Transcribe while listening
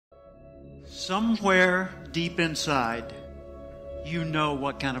Somewhere deep inside, you know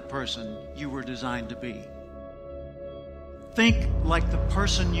what kind of person you were designed to be. Think like the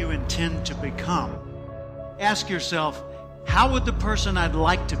person you intend to become. Ask yourself, how would the person I'd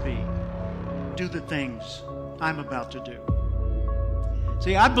like to be do the things I'm about to do?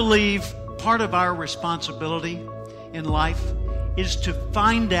 See, I believe part of our responsibility in life is to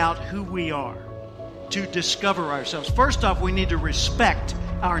find out who we are, to discover ourselves. First off, we need to respect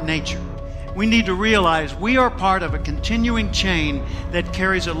our nature. We need to realize we are part of a continuing chain that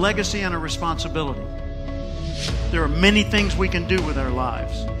carries a legacy and a responsibility. There are many things we can do with our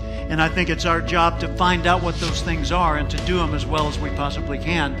lives, and I think it's our job to find out what those things are and to do them as well as we possibly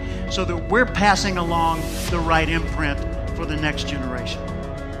can so that we're passing along the right imprint for the next generation.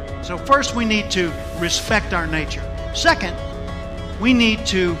 So first, we need to respect our nature. Second, we need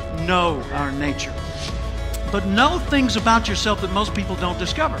to know our nature. But know things about yourself that most people don't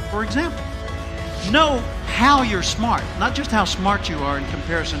discover. For example, know how you're smart, not just how smart you are in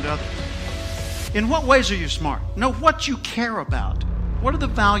comparison to others. In what ways are you smart? Know what you care about. What are the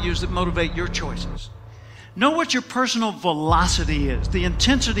values that motivate your choices? Know what your personal velocity is, the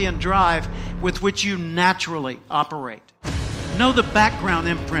intensity and drive with which you naturally operate. Know the background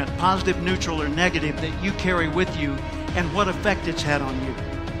imprint, positive, neutral, or negative, that you carry with you and what effect it's had on you.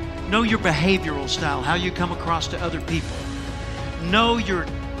 Know your behavioral style, how you come across to other people. Know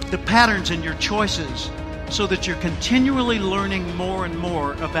the patterns in your choices so that you're continually learning more and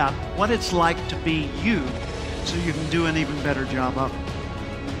more about what it's like to be you so you can do an even better job of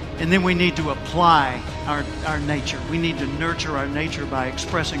it. And then we need to apply our nature. We need to nurture our nature by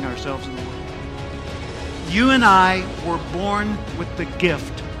expressing ourselves in the world. You and I were born with the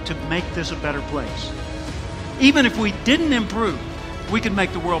gift to make this a better place. Even if we didn't improve, we could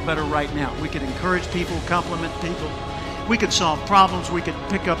make the world better right now. We could encourage people, compliment people. We could solve problems. We could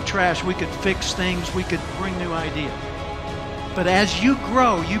pick up trash. We could fix things. We could bring new ideas. But as you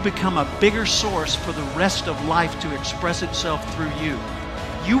grow, you become a bigger source for the rest of life to express itself through you.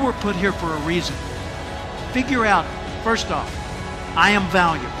 You were put here for a reason. Figure out, first off, I am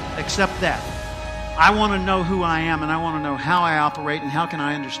valuable. Accept that. I want to know who I am, and I want to know how I operate and how can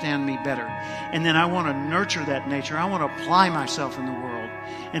I understand me better. And then I want to nurture that nature. I want to apply myself in the world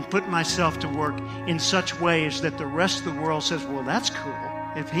and put myself to work in such ways that the rest of the world says, well, that's cool.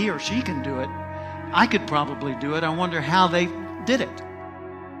 If he or she can do it, I could probably do it. I wonder how they did it.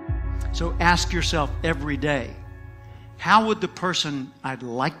 So ask yourself every day, how would the person I'd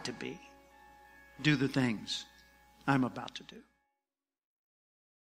like to be do the things I'm about to do?